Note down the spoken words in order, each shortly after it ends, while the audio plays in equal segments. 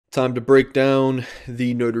Time to break down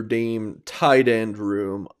the Notre Dame tight end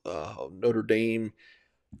room. Notre Dame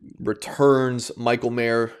returns Michael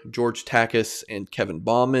Mayer, George Takis, and Kevin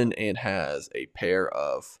Bauman, and has a pair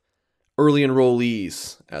of early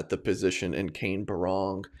enrollees at the position in Kane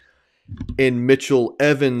Barong and Mitchell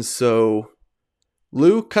Evans. So,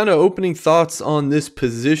 Lou, kind of opening thoughts on this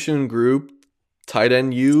position group. Tight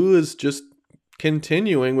end U is just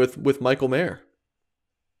continuing with Michael Mayer.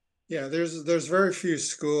 Yeah, there's very few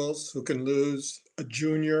schools who can lose a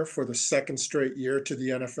junior for the second straight year to the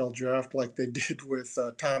NFL draft, like they did with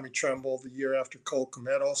Tommy Tremble the year after Cole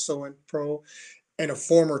Kmet also went pro, and a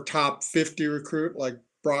former top 50 recruit like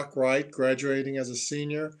Brock Wright graduating as a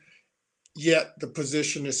senior. Yet the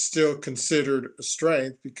position is still considered a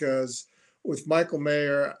strength because with Michael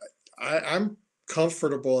Mayer, I'm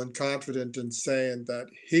comfortable and confident in saying that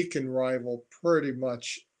he can rival pretty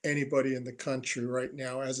much anybody in the country right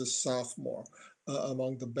now as a sophomore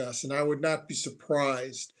among the best. And I would not be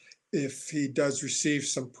surprised if he does receive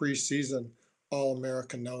some preseason All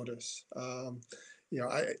American notice. I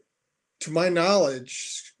to my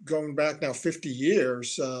knowledge, going back now 50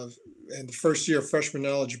 years, and the first year of freshman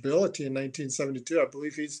eligibility in 1972, I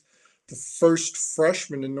believe he's the first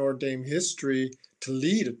freshman in Notre Dame history to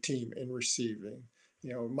lead a team in receiving.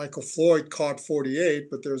 Michael Floyd caught 48,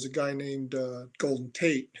 but there was a guy named Golden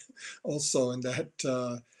Tate also in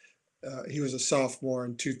that. He was a sophomore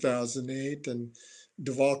in 2008, and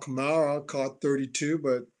Duval Kamara caught 32,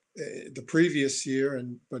 but the previous year,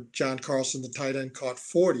 but John Carlson, the tight end, caught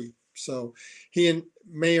 40. So he and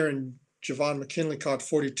Mayer and Javon McKinley caught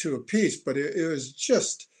 42 apiece, but it was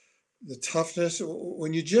just the toughness.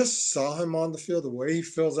 When you just saw him on the field, the way he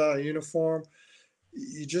fills out a uniform,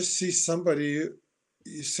 you just see somebody,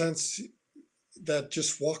 you sense that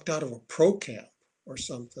just walked out of a pro camp or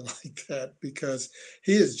something like that because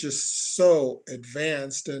he is just so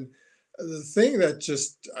advanced. And the thing that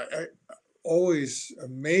just I always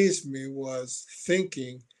amazed me was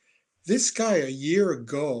thinking this guy a year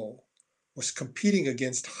ago was competing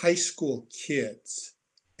against high school kids.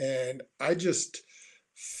 And I just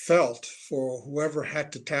felt for whoever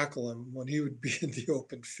had to tackle him when he would be in the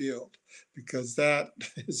open field because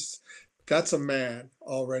that's a man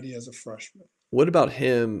already as a freshman. What about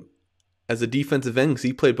him as a defensive end? Because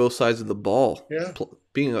he played both sides of the ball. Yeah,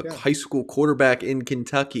 Being a yeah. high school quarterback in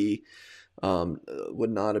Kentucky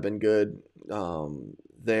would not have been good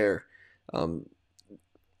there. Um,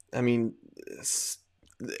 I mean,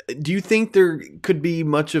 do you think there could be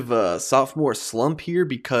much of a sophomore slump here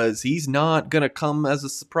because he's not going to come as a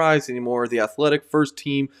surprise anymore? The athletic first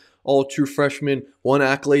team, all true freshman. One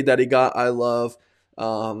accolade that he got, I love,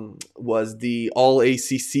 was the All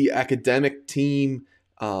ACC academic team.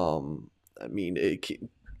 I mean,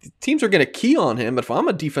 teams are going to key on him. If I'm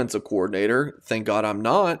a defensive coordinator, thank God I'm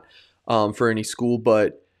not for any school,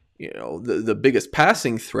 but the biggest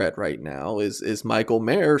passing threat right now is Michael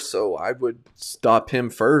Mayer, so I would stop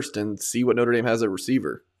him first and see what Notre Dame has at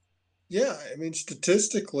receiver. Yeah, I mean,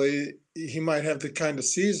 statistically, he might have the kind of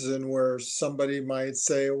season where somebody might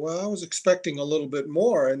say, well, I was expecting a little bit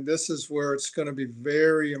more. And this is where it's going to be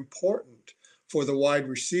very important for the wide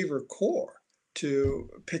receiver core to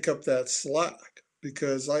pick up that slack.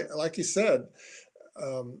 Because, like you said,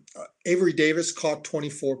 Avery Davis caught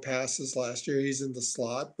 24 passes last year. He's in the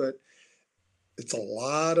slot, but it's a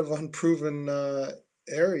lot of unproven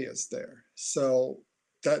areas there. So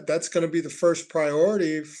that's going to be the first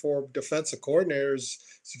priority for defensive coordinators.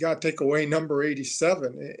 So you got to take away number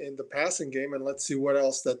 87 in the passing game, and let's see what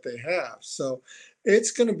else that they have. So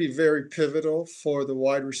it's going to be very pivotal for the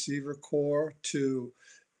wide receiver core to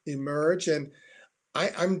emerge. And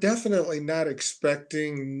I'm definitely not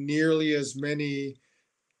expecting nearly as many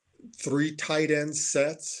three tight end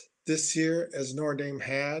sets this year as Notre Dame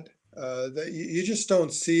had. That you just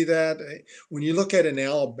don't see that when you look at an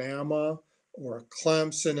Alabama or a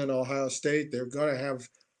Clemson and Ohio State. They're going to have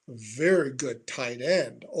a very good tight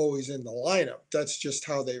end always in the lineup. That's just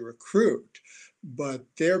how they recruit. But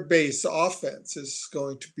their base offense is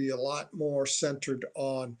going to be a lot more centered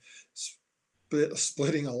on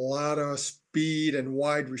splitting a lot of speed and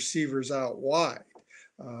wide receivers out wide.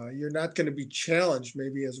 You're not going to be challenged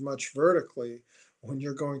maybe as much vertically when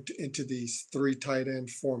you're going into these three tight end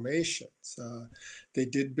formations. They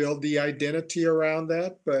did build the identity around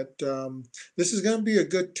that, but this is going to be a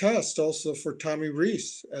good test also for Tommy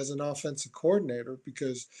Rees as an offensive coordinator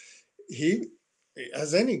because he,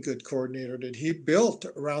 as any good coordinator, did he built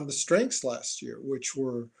around the strengths last year, which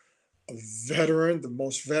were a veteran, the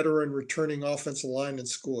most veteran returning offensive line in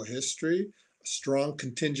school history, a strong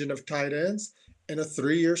contingent of tight ends, and a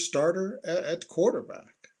 3-year starter at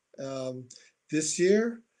quarterback. Um, this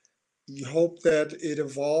year, You hope that it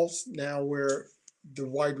evolves now where the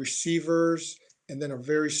wide receivers and then a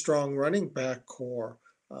very strong running back core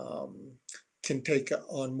um, can take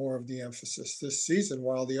on more of the emphasis this season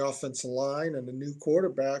while the offensive line and the new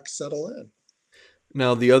quarterback settle in.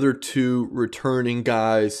 Now, the other two returning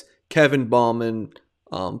guys, Kevin Bauman,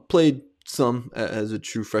 played some as a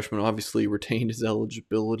true freshman. Obviously, retained his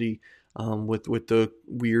eligibility with the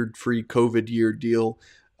weird free COVID year deal.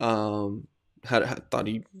 Thought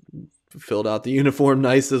he filled out the uniform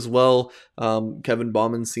nice as well. Kevin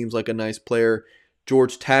Bauman seems like a nice player.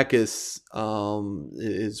 George Takis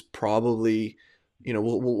is probably,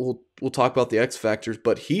 we'll talk about the X factors,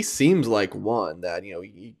 but he seems like one that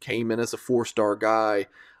he came in as a 4-star guy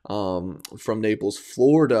from Naples,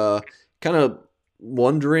 Florida. Kind of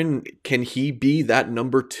wondering, can he be that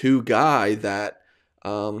number 2 guy that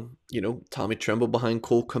Tommy Tremble behind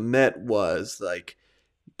Cole Kmet was like?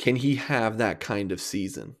 Can he have that kind of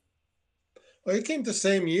season? Well, he came the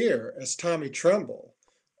same year as Tommy Tremble,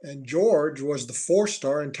 and George was the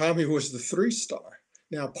 4-star and Tommy was the 3-star.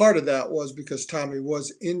 Now, part of that was because Tommy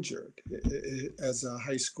was injured as a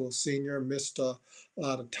high school senior, missed a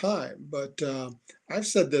lot of time. But I've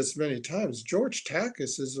said this many times, George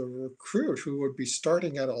Takis is a recruit who would be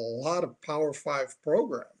starting at a lot of Power 5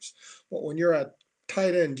 programs. But when you're at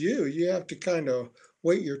tight end you have to kind of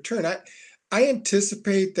wait your turn. I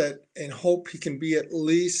anticipate that and hope he can be at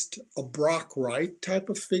least a Brock Wright type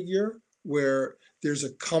of figure where there's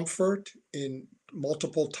a comfort in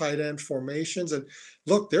multiple tight end formations. And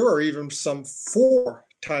look, there are even some 4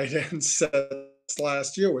 tight end sets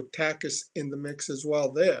last year with Takis in the mix as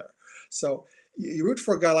well there. So you root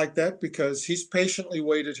for a guy like that because he's patiently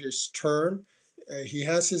waited his turn. He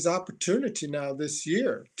has his opportunity now this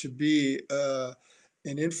year to be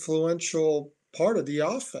an influential part of the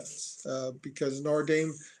offense because Notre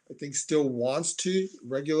Dame, I think, still wants to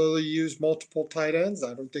regularly use multiple tight ends.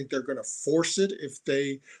 I don't think they're going to force it if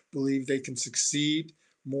they believe they can succeed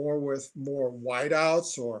more with more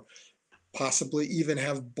wideouts or possibly even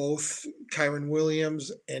have both Kyron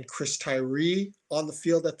Williams and Chris Tyree on the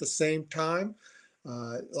field at the same time.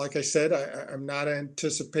 Like I said, I'm not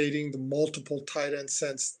anticipating the multiple tight end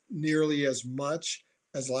sense nearly as much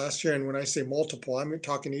as last year. And when I say multiple, I'm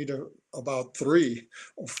talking either about 3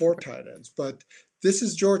 or 4 tight ends. But this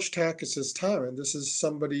is George Takis's time, and this is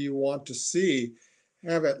somebody you want to see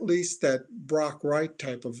have at least that Brock Wright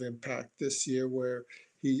type of impact this year, where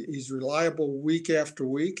he's reliable week after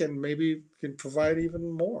week and maybe can provide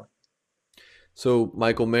even more. So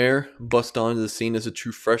Michael Mayer bust onto the scene as a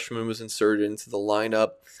true freshman, was inserted into the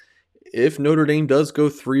lineup. If Notre Dame does go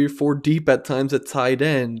 3 or 4 deep at times at tight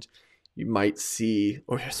end, you might see,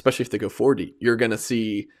 or especially if they go 4 deep, you're going to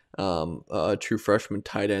see a true freshman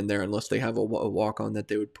tight end there, unless they have a walk on that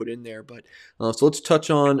they would put in there. But so let's touch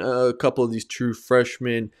on a couple of these true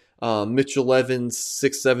freshmen. Mitchell Evans,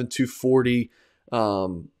 6'7", 240.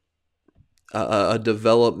 A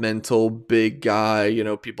developmental big guy.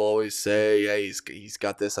 People always say, "Hey, he's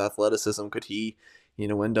got this athleticism. Could he,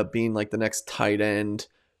 end up being like the next tight end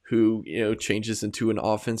who changes into an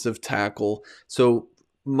offensive tackle?" So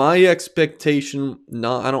my expectation,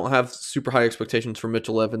 not I don't have super high expectations for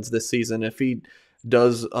Mitchell Evans this season. If he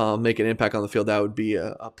does make an impact on the field, that would be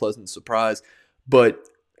a pleasant surprise. But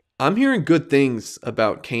I'm hearing good things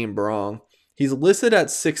about Kane Brong. He's listed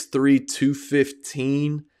at 6'3",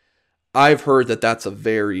 215. I've heard that that's a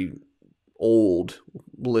very old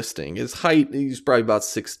listing. His height, he's probably about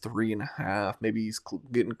 6'3" and a half. Maybe he's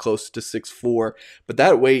getting close to 6'4". But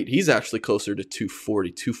that weight, he's actually closer to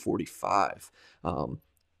 240, 245.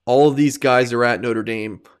 All of these guys are at Notre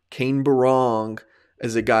Dame. Kane Barong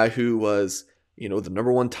is a guy who was, the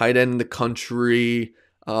number 1 tight end in the country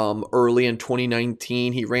early in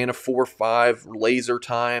 2019. He ran a 4.5 laser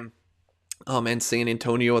time and San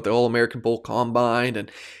Antonio at the All-American Bowl Combine,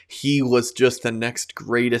 and he was just the next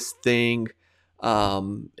greatest thing.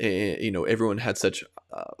 Everyone had such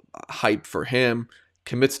hype for him.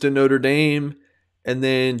 Commits to Notre Dame, and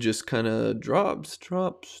then just kind of drops.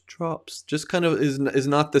 Just kind of is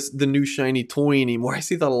not the new shiny toy anymore. I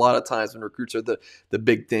see that a lot of times when recruits are the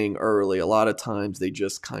big thing early. A lot of times they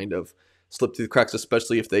just kind of slip through the cracks,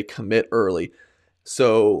 especially if they commit early.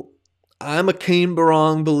 So I'm a Kane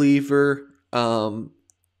Barong believer.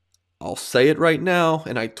 I'll say it right now,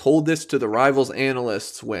 and I told this to the Rivals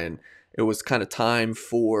analysts when it was kind of time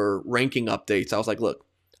for ranking updates. I was like, look,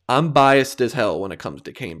 I'm biased as hell when it comes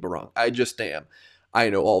to Kane Barong. I just am. I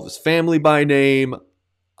know all of his family by name.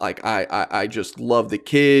 Like, I just love the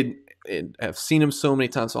kid and have seen him so many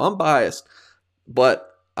times, so I'm biased. But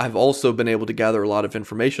I've also been able to gather a lot of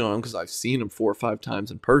information on him because I've seen him 4 or 5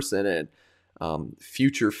 times in person, and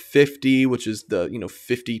Future 50, which is the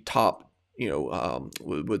 50 top,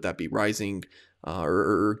 would that be rising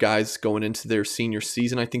or guys going into their senior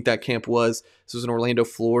season? I think that camp was. This was in Orlando,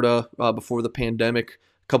 Florida, before the pandemic,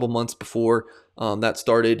 a couple months before that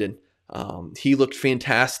started, and he looked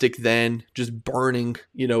fantastic then, just burning.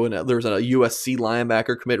 And there was a USC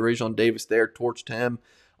linebacker commit, Rajon Davis, there, torched him.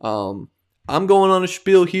 I'm going on a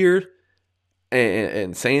spiel here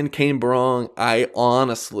and saying Kane Brong. I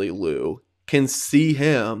honestly, Lou, can see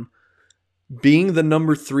him being the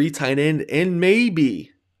number 3 tight end, and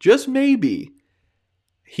maybe, just maybe,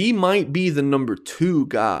 he might be the number 2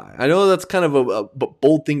 guy. I know that's kind of a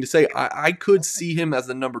bold thing to say. I could see him as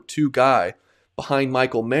the number 2 guy behind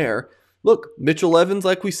Michael Mayer. Look, Mitchell Evans,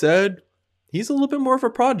 like we said, he's a little bit more of a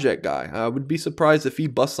project guy. I would be surprised if he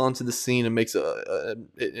busts onto the scene and makes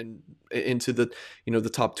into the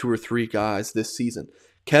top 2 or 3 guys this season.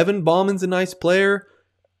 Kevin Bauman's a nice player.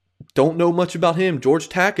 Don't know much about him. George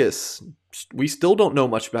Takis, we still don't know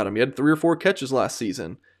much about him. He had 3 or 4 catches last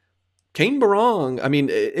season. Kane Barong, I mean,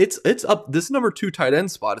 it's up. This number 2 tight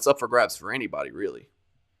end spot, it's up for grabs for anybody, really.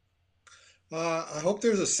 I hope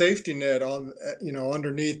there's a safety net on,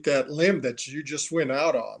 underneath that limb that you just went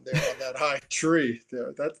out on there on that high tree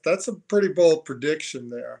there. That's a pretty bold prediction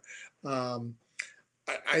there. Um,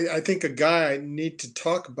 I think a guy I need to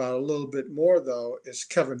talk about a little bit more though is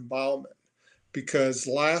Kevin Bauman, because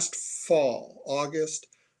last fall, August,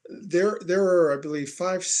 there were, I believe,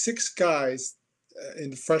 5, 6 guys in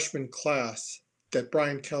the freshman class that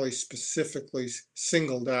Brian Kelly specifically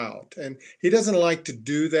singled out. And he doesn't like to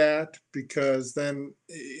do that because then,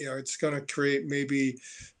 it's going to create maybe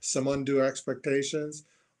some undue expectations.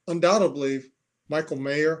 Undoubtedly, Michael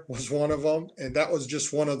Mayer was one of them. And that was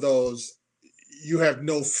just one of those, you have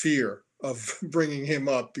no fear of bringing him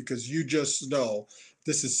up because you just know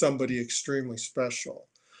this is somebody extremely special.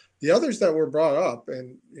 The others that were brought up,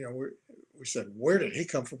 and we said, where did he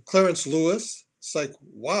come from? Clarence Lewis. It's like,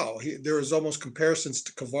 wow, there was almost comparisons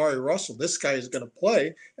to Kavari Russell. This guy is going to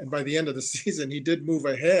play. And by the end of the season, he did move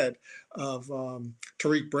ahead of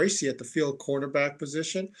Tariq Bracy at the field cornerback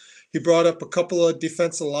position. He brought up a couple of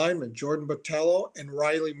defensive linemen, Jordan Botello and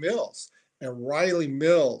Riley Mills. And Riley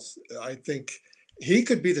Mills, I think he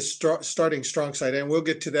could be the starting strong side. And we'll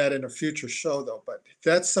get to that in a future show, though. But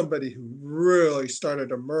that's somebody who really started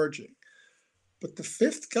emerging. But the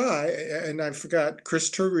 5th guy, and I forgot Chris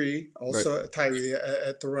Tyree, Right. also Tyree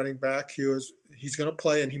at the running back. He's going to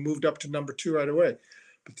play, and he moved up to number 2 right away.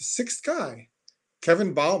 But the 6th guy,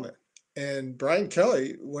 Kevin Bauman, and Brian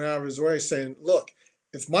Kelly went out of his way saying, "Look,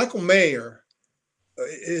 if Michael Mayer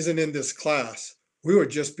isn't in this class, we would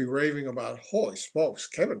just be raving about, holy smokes,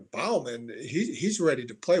 Kevin Bauman, he's ready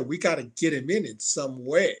to play. We got to get him in some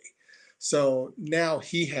way." So now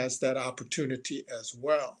he has that opportunity as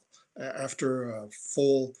well after a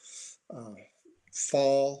full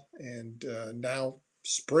fall and now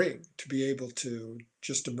spring to be able to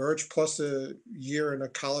just emerge, plus a year in a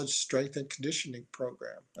college strength and conditioning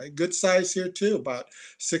program. A good size here too, about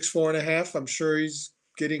 6'4.5". I'm sure he's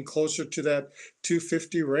getting closer to that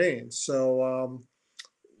 250 range. So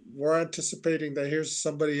we're anticipating that here's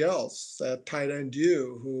somebody else, that tight end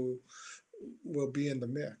who will be in the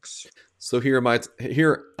mix. So here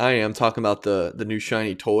I am talking about the new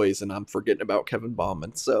shiny toys, and I'm forgetting about Kevin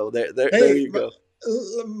Bauman. So there Hey, you go.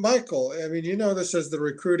 Michael, I mean, this as the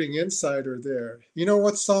recruiting insider there. You know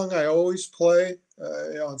what song I always play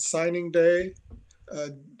on signing day?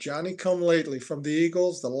 Johnny Come Lately from the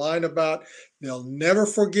Eagles. The line about they'll never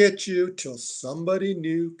forget you till somebody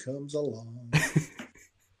new comes along.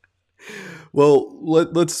 Well,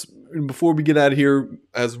 let's before we get out of here,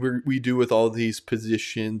 as we do with all these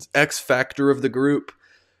positions, X factor of the group.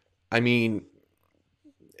 I mean,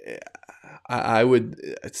 I would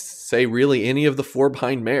say really any of the 4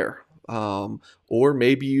 behind Mayer, or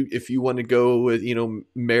maybe if you want to go with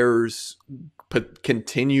Mayer's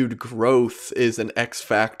continued growth is an X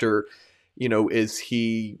factor. Is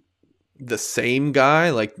he the same guy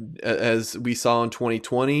like as we saw in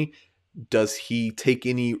 2020? Does he take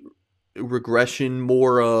any regression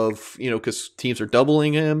more of, because teams are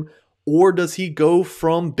doubling him? Or does he go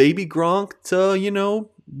from baby Gronk to,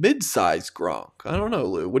 mid-size Gronk? I don't know,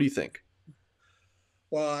 Lou. What do you think?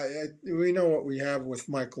 Well, we know what we have with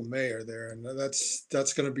Michael Mayer there, and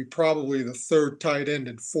that's going to be probably the 3rd tight end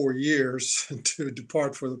in 4 years to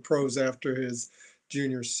depart for the pros after his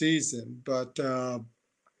junior season. But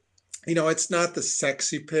it's not the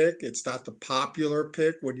sexy pick. It's not the popular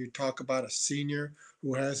pick when you talk about a senior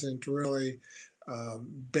who hasn't really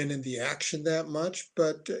been in the action that much.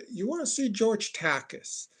 But you want to see George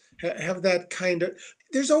Takis. have that kind of.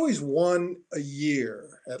 There's always one a year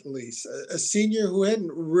at least, a senior who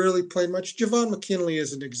hadn't really played much. Javon McKinley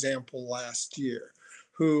is an example last year,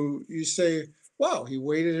 who you say, wow, he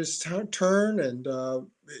waited his turn and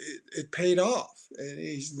it paid off. And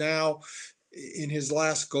he's now in his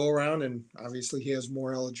last go around, and obviously he has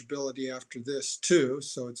more eligibility after this too,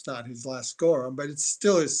 so it's not his last go around, but it's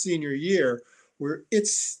still his senior year where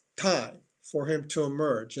it's time for him to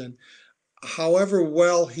emerge. And however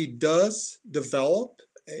well he does develop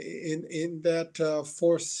in that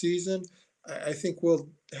fourth season, I think will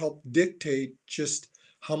help dictate just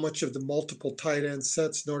how much of the multiple tight end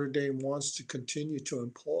sets Notre Dame wants to continue to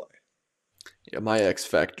employ. Yeah, my X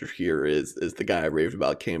factor here is the guy I raved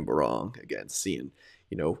about, Cam Barong. Again, seeing,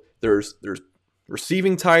 there's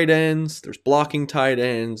receiving tight ends, there's blocking tight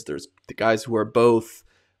ends, there's the guys who are both.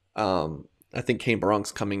 I think Cam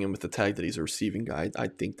Barong's coming in with the tag that he's a receiving guy. I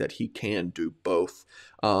think that he can do both.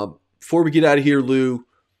 Before we get out of here, Lou,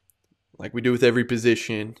 like we do with every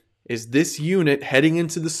position, is this unit heading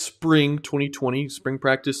into the spring 2020 spring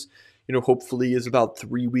practice? Hopefully is about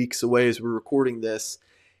 3 weeks away as we're recording this.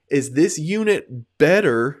 Is this unit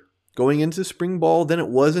better going into spring ball than it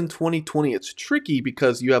was in 2020? It's tricky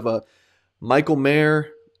because you have a Michael Mayer,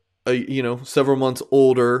 several months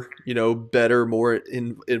older, better, more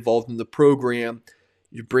involved in the program.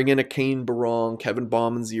 You bring in a Kane Barong, Kevin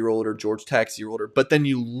Bauman's year older, George Tack's year older, but then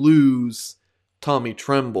you lose Tommy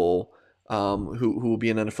Tremble, who will be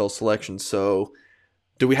an NFL selection. So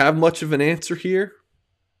do we have much of an answer here?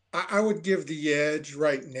 I would give the edge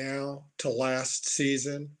right now to last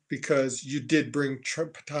season because you did bring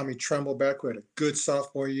Tommy Tremble back, who had a good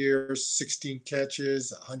sophomore year, 16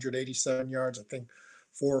 catches, 187 yards, I think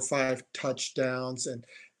 4 or 5 touchdowns, and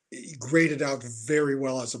he graded out very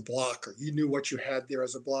well as a blocker. You knew what you had there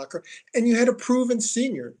as a blocker, and you had a proven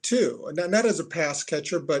senior too, not as a pass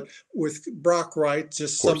catcher, but with Brock Wright, Of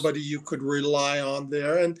just course. somebody you could rely on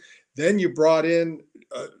there. And then you brought in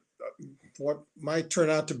what might turn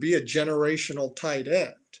out to be a generational tight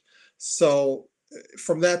end. So,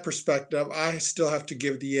 from that perspective, I still have to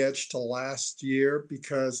give the edge to last year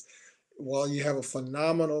because while you have a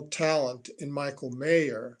phenomenal talent in Michael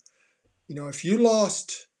Mayer, if you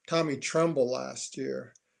lost Tommy Tremble last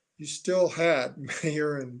year, you still had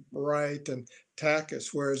Mayer and Wright and Takis.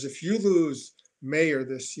 Whereas if you lose Mayer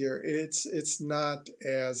this year, it's not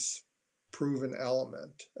as proven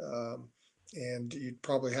element. And you'd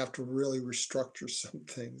probably have to really restructure some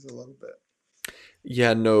things a little bit.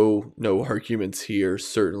 Yeah, no arguments here.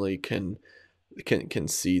 Certainly can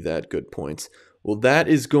see that. Good points. Well, that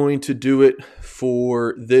is going to do it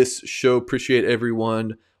for this show. Appreciate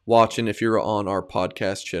everyone watching. If you're on our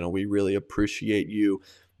podcast channel, we really appreciate you.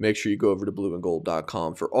 Make sure you go over to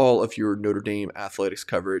blueandgold.com for all of your Notre Dame athletics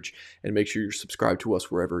coverage, and make sure you're subscribed to us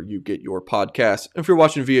wherever you get your podcasts. And if you're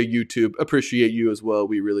watching via YouTube, appreciate you as well.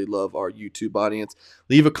 We really love our YouTube audience.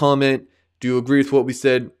 Leave a comment. Do you agree with what we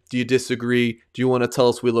said? Do you disagree? Do you want to tell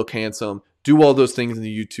us we look handsome? Do all those things in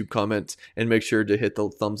the YouTube comments, and make sure to hit the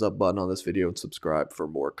thumbs up button on this video and subscribe for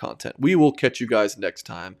more content. We will catch you guys next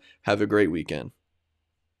time. Have a great weekend.